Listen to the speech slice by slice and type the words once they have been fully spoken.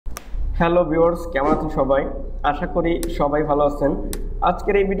Hello viewers, কেমন আছেন সবাই? আশা করি সবাই ভালো আছেন।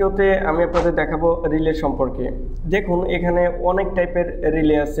 আজকের এই ভিডিওতে আমি আপনাদের দেখাবো রিলে সম্পর্কে। দেখুন, এখানে অনেক টাইপের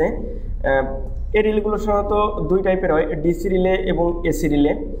রিলে আছে। এই রিলেগুলো সাধারণত দুই টাইপের হয়, ডিসি রিলে এবং এসি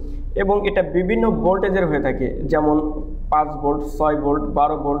রিলে, এবং এটা বিভিন্ন ভোল্টেজের হয়ে থাকে, যেমন 5 volt, 6 volt,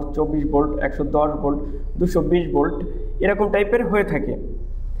 12 volt, 24 volt, 110 volt, 220 volt এরকম টাইপের হয়ে থাকে।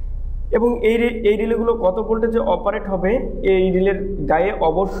 এবং এই রিলেগুলো কত ভোল্টেজে অপারেট হবে এই রিলের গায়ে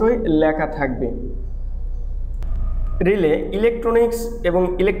অবশ্যই লেখা থাকবে। রিলে ইলেকট্রনিক্স এবং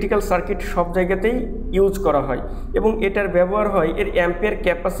ইলেকট্রিক্যাল সার্কিট সব জায়গাতেই ইউজ করা হয় এবং এটার ব্যবহার হয় এর অ্যাম্পিয়ার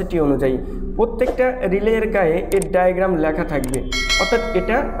ক্যাপাসিটি অনুযায়ী। প্রত্যেকটা রিলের গায়ে এর ডায়াগ্রাম লেখা থাকবে, অর্থাৎ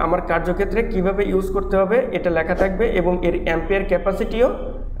এটা আমার কার্যক্ষেত্রে কিভাবে ইউজ করতে হবে এটা লেখা থাকবে এবং এর অ্যাম্পিয়ার ক্যাপাসিটিও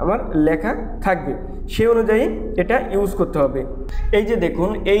আমার লেখা থাকবে, সেই অনুযায়ী এটা ইউজ করতে হবে। এই যে দেখুন,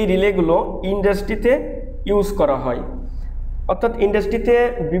 এই রিলেগুলো ইন্ডাস্ট্রিতে ইউজ করা হয়, অর্থাৎ ইন্ডাস্ট্রিতে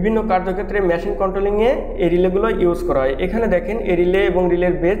বিভিন্ন কার্যক্ষেত্রে মেশিন কন্ট্রোলিংয়ে এই রিলেগুলো ইউজ করা হয়। এখানে দেখেন এই রিলে এবং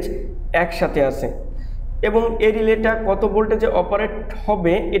রিলের বেজ একসাথে আছে এবং এই রিলেটা কত ভোল্টেজে অপারেট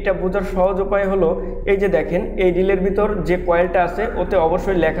হবে এটা বোঝার সহজ উপায় হলো, এই যে দেখেন এই রিলের ভিতর যে কয়েলটা আছে ওতে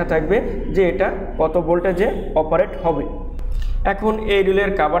অবশ্যই লেখা থাকবে যে এটা কত ভোল্টেজে অপারেট হবে। এখন এই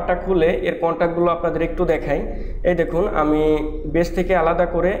রিলের কাভারটা খুলে এর কন্ট্যাক্টগুলো আপনাদের একটু দেখাই। এই দেখুন, আমি বেস থেকে আলাদা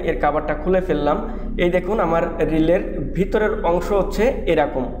করে এর কাভারটা খুলে ফেললাম। এই দেখুন, আমার রিলের ভিতরের অংশ হচ্ছে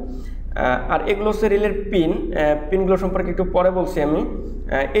এরকম, আর এগুলো হচ্ছে রিলের পিনগুলো সম্পর্কে একটু পরে বলছি আমি।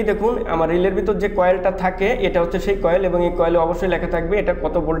 এই দেখুন, আমার রিলের ভিতর যে কয়েলটা থাকে এটা হচ্ছে সেই কয়েল এবং এই কয়েলে অবশ্যই লেখা থাকবে এটা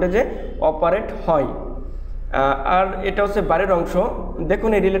কত ভোল্টেজে অপারেট হয়। আর এটা হচ্ছে বাইরের অংশ। দেখুন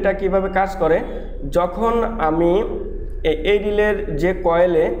এই রিলেটা কীভাবে কাজ করে। যখন আমি এই রিলের যে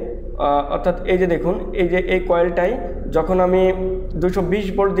কয়েলে, অর্থাৎ এই যে দেখুন এই কয়েলটাই যখন আমি 220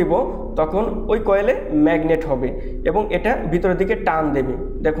 ভোল্ট দিব তখন ওই কয়েলে ম্যাগনেট হবে এবং এটা ভিতরের দিকে টান দেবে।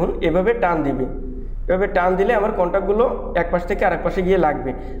 দেখুন এভাবে টান দিবে, এভাবে টান দিলে আমার কন্ট্যাক্টগুলো এক পাশ থেকে আরেক পাশে গিয়ে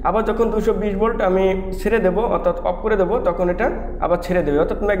লাগবে। আবার যখন 220 ভোল্ট আমি ছেড়ে দেবো, অর্থাৎ অফ করে দেবো, তখন এটা আবার ছেড়ে দেবে,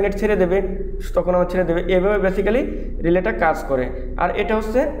 অর্থাৎ ম্যাগনেট ছেড়ে দেবে, তখন আবার ছেড়ে দেবে। এভাবে বেসিক্যালি রিলেটা কাজ করে। আর এটা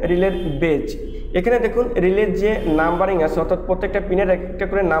হচ্ছে রিলের বেজ। এখানে দেখুন রিলের যে নাম্বারিং আছে, অর্থাৎ প্রত্যেকটা পিনের একটা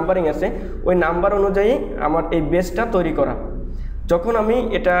করে নাম্বারিং আছে, ওই নাম্বার অনুযায়ী আমার এই বেজটা তৈরি করা। যখন আমি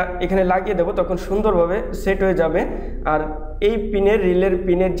এটা এখানে লাগিয়ে দেব তখন সুন্দরভাবে সেট হয়ে যাবে। আর এই রিলের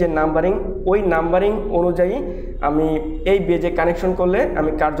পিনের যে নাম্বারিং, ওই নাম্বারিং অনুযায়ী আমি এই বেজে কানেকশন করলে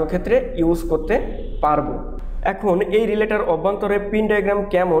আমি কার্যক্ষেত্রে ইউজ করতে পারবো। এখন এই রিলেটার অভ্যন্তরে পিন ডায়াগ্রাম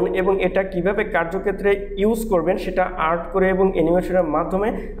কেমন এবং এটা কিভাবে কার্যক্ষেত্রে ইউজ করবেন সেটা আর্ট করে এবং অ্যানিমেশনের মাধ্যমে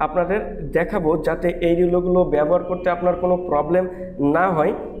আপনাদের দেখাবো, যাতে এই রিলেগুলো ব্যবহার করতে আপনার কোনো প্রবলেম না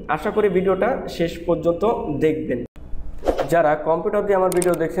হয়। আশা করি ভিডিওটা শেষ পর্যন্ত দেখবেন। যারা কম্পিউটার দিয়ে আমার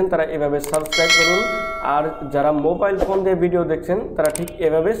ভিডিও দেখছেন তারা এভাবে সাবস্ক্রাইব করুন, আর যারা মোবাইল ফোন দিয়ে ভিডিও দেখছেন তারা ঠিক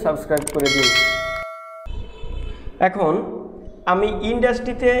এভাবে সাবস্ক্রাইব করে দিন। এখন আমি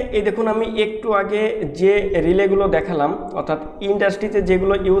ইন্ডাস্ট্রিতে, এই দেখুন আমি একটু আগে যে রিলেগুলো দেখালাম, অর্থাৎ ইন্ডাস্ট্রিতে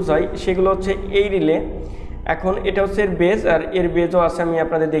যেগুলো ইউজ হয় সেগুলো হচ্ছে এই রিলে। এখন এটা হচ্ছে এর বেজ, আর এর বেজও আছে আমি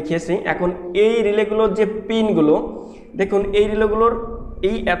আপনাদের দেখিয়েছি। এখন এই রিলেগুলোর যে পিনগুলো, দেখুন এই রিলেগুলোর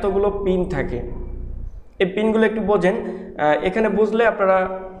এই এতগুলো পিন থাকে। এই পিনগুলো একটু বোঝেন, এখানে বুঝলে আপনারা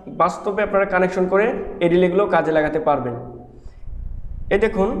বাস্তবে আপনারা কানেকশন করে এই রিলেগুলো কাজে লাগাতে পারবেন। এই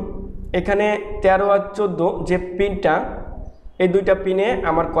দেখুন এখানে 13 আর 14 যে পিনটা, এই দুইটা পিনে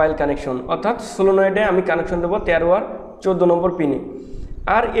আমার কয়েল কানেকশন, অর্থাৎ সোলোনয়েডে আমি কানেকশন দেবো 13 আর 14 নম্বর পিনে।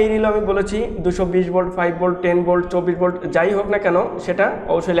 আর এই রিলে আমি বলেছি 220 ভোল্ট, 5 ভোল্ট, 10 ভোল্ট, 24 ভোল্ট যাই হোক না কেন সেটা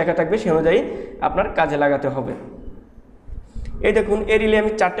অবশ্যই লেখা থাকবে, সেই অনুযায়ী আপনার কাজে লাগাতে হবে। এই দেখুন এই রিলে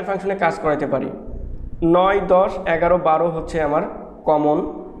আমি 4টে ফাংশনে কাজ করাতে পারি। 9, 10, 11, 12 হচ্ছে আমার কমন,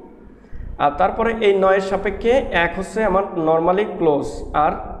 আর তারপরে এই 9-এর সাপেক্ষে 1 হচ্ছে আমার নর্মালি ক্লোজ,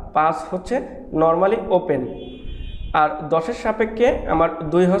 আর 5 হচ্ছে নর্মালি ওপেন, আর 10-এর সাপেক্ষে আমার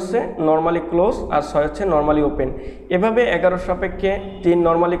 2 হচ্ছে নর্মালি ক্লোজ আর 6 হচ্ছে নর্মালি ওপেন। এভাবে 11-এর সাপেক্ষে 3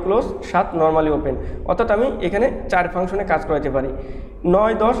 নর্মালি ক্লোজ, 7 নর্মালি ওপেন, অর্থাৎ আমি এখানে 4 ফাংশনে কাজ করাতে পারি।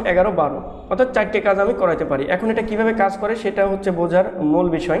 9, 10, 11, 12 অর্থাৎ 4টে কাজ আমি করাতে পারি। এখন এটা কিভাবে কাজ করে সেটা হচ্ছে বোঝার মূল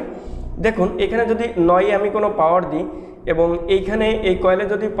বিষয়। দেখুন এখানে যদি 9-এ আমি কোনো পাওয়ার দিই এবং এইখানে এই কয়েলে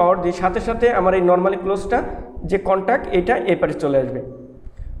যদি পাওয়ার দিই, সাথে সাথে আমার এই নর্মালি ক্লোজটা যে কন্ট্যাক্ট এটা এই পাশে চলে আসবে,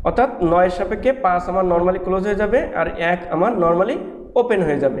 অর্থাৎ 9-এর সাপেক্ষে 5 আমার নর্মালি ক্লোজ হয়ে যাবে আর 1 আমার নর্মালি ওপেন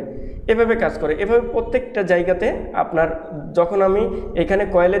হয়ে যাবে। এভাবে কাজ করে। এভাবে প্রত্যেকটা জায়গাতে আপনার, যখন আমি এখানে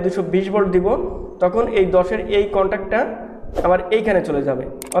কয়েলে 220 ভোল্ট দিব তখন এই 10-এর এই কন্ট্যাক্টটা আমার এইখানে চলে যাবে,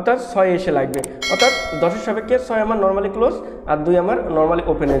 অর্থাৎ 6 এসে লাগবে, অর্থাৎ 10-এর সাপেক্ষে 6 আমার নর্মালি ক্লোজ আর 2 আমার নর্মালি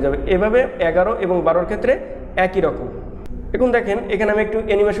ওপেন হয়ে যাবে। এভাবে 11 এবং 12-এর ক্ষেত্রে একই রকম। এখন দেখেন এখানে আমি একটু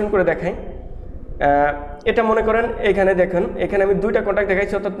অ্যানিমেশন করে দেখাই। এটা মনে করেন এখানে দেখুন, এখানে আমি দুইটা কন্ট্যাক্ট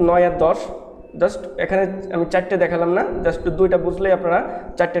দেখাইছি, অর্থাৎ 9 আর 10। জাস্ট এখানে আমি 4টে দেখালাম না, জাস্ট দুইটা বুঝলেই আপনারা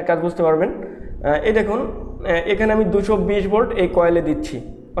 4টের কাজ বুঝতে পারবেন। এই দেখুন এখানে আমি 220 ভোল্ট এই কয়েলে দিচ্ছি,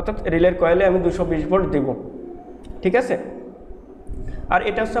 অর্থাৎ রিলের কয়েলে আমি 220 ভোল্ট দেব, ঠিক আছে। আর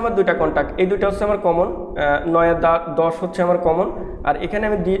এটা হচ্ছে আমার দুইটা কন্ট্যাক্ট, এই দুইটা হচ্ছে আমার কমন, 9 আর 10 হচ্ছে আমার কমন। আর এখানে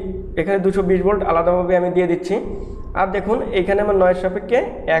আমি এখানে 220 ভোল্ট আলাদাভাবে আমি দিয়ে দিচ্ছি। আর দেখুন এখানে আমার 9 এর সাপেক্ষে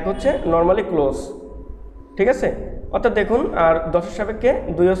 1 হচ্ছে নর্মালি ক্লোজ, ঠিক আছে। অর্থাৎ দেখুন আর 10-এর সাপেক্ষে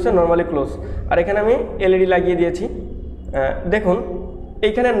 2 হচ্ছে নর্মালি ক্লোজ। আর এখানে আমি এলইডি লাগিয়ে দিয়েছি। দেখুন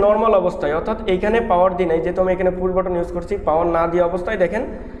এইখানে নর্মাল অবস্থায়, অর্থাৎ এইখানে পাওয়ার দিই নাই, যেহেতু আমি এখানে ফুল বাটন ইউজ করছি, পাওয়ার না দেওয়া অবস্থায় দেখেন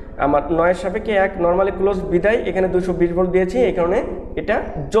আমার 9 এর সাপেক্ষে 1 নর্মালি ক্লোজ বিদায় এখানে 220 ভোল্ট দিয়েছি, এই কারণে এটা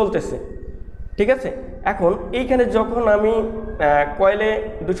জ্বলতেছে, ঠিক আছে। এখন এইখানে যখন আমি কয়েলে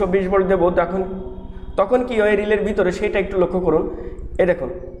 220 ভোল্ট দেবো তখন কি হয় রিলের ভিতরে সেটা একটু লক্ষ্য করুন। এই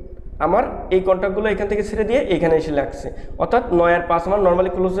দেখুন আমার এই কন্ট্যাক্টগুলো এখান থেকে ছেড়ে দিয়ে এখানে এসে লাগছে, অর্থাৎ 9 আর 5 আমার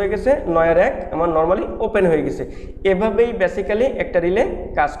নর্মালি ক্লোজ হয়ে গেছে, 9 আর 1 আমার নর্মালি ওপেন হয়ে গেছে। এভাবেই বেসিক্যালি একটা রিলে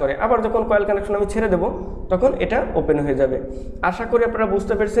কাজ করে। আবার যখন কয়েল কানেকশন আমি ছেড়ে দেবো তখন এটা ওপেন হয়ে যাবে। আশা করি আপনারা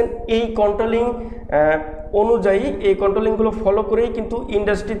বুঝতে পেরেছেন। এই কন্ট্রোলিং অনুযায়ী, এই কন্ট্রোলিংগুলো ফলো করেই কিন্তু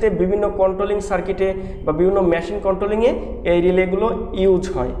ইন্ডাস্ট্রিতে বিভিন্ন কন্ট্রোলিং সার্কিটে বা বিভিন্ন মেশিন কন্ট্রোলিংয়ে এই রিলেগুলো ইউজ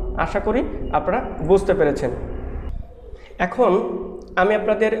হয়। আশা করি আপনারা বুঝতে পেরেছেন। এখন আমি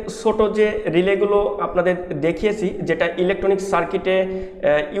আপনাদের ছোট যে রিলেগুলো আপনাদের দেখিয়েছি, যেটা ইলেকট্রনিক সার্কিটে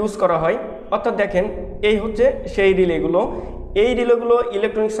ইউজ করা হয়, অর্থাৎ দেখেন এই হচ্ছে সেই রিলেগুলো। এই রিলেগুলো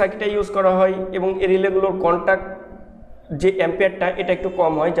ইলেকট্রনিক সার্কিটে ইউজ করা হয় এবং এই রিলেগুলোর কন্ট্যাক্ট যে অ্যাম্পিয়ারটা এটা একটু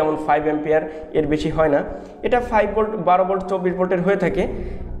কম হয়, যেমন 5 অ্যাম্পিয়ার, এর বেশি হয় না। এটা 5 ভোল্ট, 12 ভোল্ট, 24 ভোল্টের হয়ে থাকে।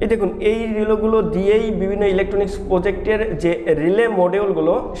 এই দেখুন এই রিলেগুলো দিয়েই বিভিন্ন ইলেকট্রনিক্স প্রজেক্টের যে রিলে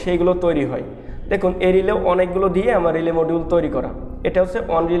মডিউলগুলো সেইগুলো তৈরি হয়। দেখুন এই রিলে অনেকগুলো দিয়ে আমার রিলে মডিউল তৈরি করা। এটা হচ্ছে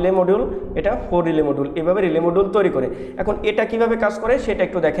 1 রিলে মডিউল, এটা 4 রিলে মডিউল, এভাবে রিলে মডিউল তৈরি করে। এখন এটা কিভাবে কাজ করে সেটা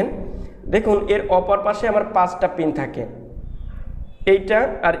একটু দেখেন। দেখুন এর অপর পাশে আমার 5টা পিন থাকে, এইটা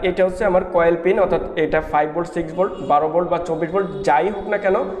আর এটা হচ্ছে আমার কয়েল পিন, অর্থাৎ এটা 5 ভোল্ট, 6 ভোল্ট, 12 ভোল্ট বা 24 ভোল্ট যাই হোক না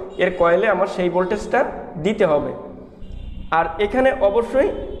কেন, এর কয়েলে আমার সেই ভোল্টেজটা দিতে হবে। আর এখানে অবশ্যই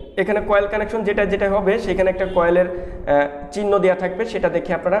এখানে কয়েল কানেকশন যেটা হবে সেখানে একটা কয়েলের চিহ্ন দেওয়া থাকবে, সেটা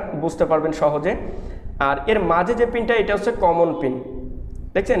দেখে আপনারা বুঝতে পারবেন সহজে। আর এর মাঝে যে পিনটা এটা হচ্ছে কমন পিন,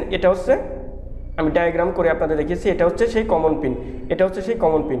 দেখছেন এটা হচ্ছে, আমি ডায়াগ্রাম করে আপনাদের দেখিয়েছি, এটা হচ্ছে সেই কমন পিন, এটা হচ্ছে সেই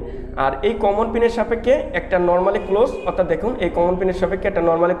কমন পিন। আর এই কমন পিনের সাপেক্ষে একটা নর্মালি ক্লোজ, অর্থাৎ দেখুন এই কমন পিনের সাপেক্ষে একটা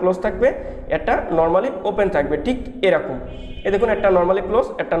নর্মালি ক্লোজ থাকবে, একটা নর্মালি ওপেন থাকবে, ঠিক এরকম। এই দেখুন একটা নর্মালি ক্লোজ,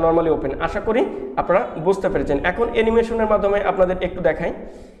 একটা নর্মালি ওপেন। আশা করি আপনারা বুঝতে পেরেছেন। এখন অ্যানিমেশনের মাধ্যমে আপনাদের একটু দেখাই।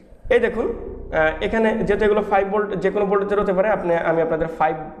 এই দেখুন এখানে যেহেতু এগুলো 5 ভোল্ট, যে কোনো ভোল্টেজের হতে পারে, আমি আপনাদের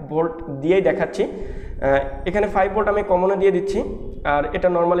 5 ভোল্ট দিয়েই দেখাচ্ছি। এখানে 5 ভোল্ট আমি কমনে দিয়ে দিচ্ছি, আর এটা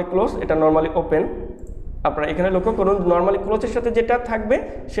নর্মালি ক্লোজ, এটা নর্মালি ওপেন। আপনারা এখানে লক্ষ্য করুন নর্মালি ক্লোজের সাথে যেটা থাকবে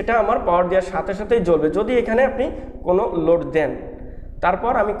সেটা আমার পাওয়ার দেওয়ার সাথে সাথেই জ্বলবে, যদি এখানে আপনি কোনো লোড দেন।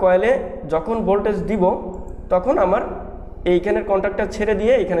 তারপর আমি কয়েলে যখন ভোল্টেজ দিব তখন আমার এইখানের কন্ট্যাক্টটা ছেড়ে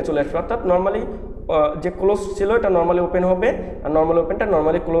দিয়ে এখানে চলে আসবে, অর্থাৎ নর্মালি যে ক্লোজ ছিল এটা নর্মালি ওপেন হবে, আর নর্মালি ওপেনটা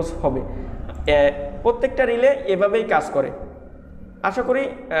নর্মালি ক্লোজ হবে। প্রত্যেকটা রিলে এভাবেই কাজ করে। আশা করি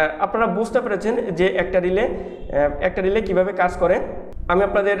আপনারা বুঝতে পেরেছেন যে একটা রিলে কিভাবে কাজ করে। আমি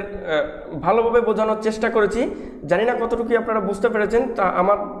আপনাদের ভালোভাবে বোঝানোর চেষ্টা করেছি, জানি না কতটুকু আপনারা বুঝতে পেরেছেন, তা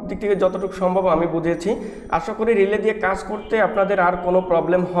আমার দিক থেকে যতটুকু সম্ভব আমি বুঝিয়েছি। আশা করি রিলে দিয়ে কাজ করতে আপনাদের আর কোনো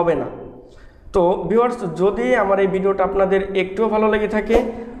প্রবলেম হবে না। তো ভিউয়ার্স, যদি আমার এই ভিডিওটা আপনাদের একটুও ভালো লেগে থাকে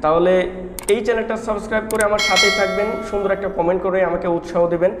তাহলে এই চ্যানেলটা সাবস্ক্রাইব করে আমার সাথেই থাকবেন, সুন্দর একটা কমেন্ট করে আমাকে উৎসাহ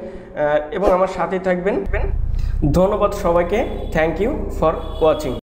দেবেন এবং আমার সাথেই থাকবেন। ধন্যবাদ সবাইকে। Thank you for watching.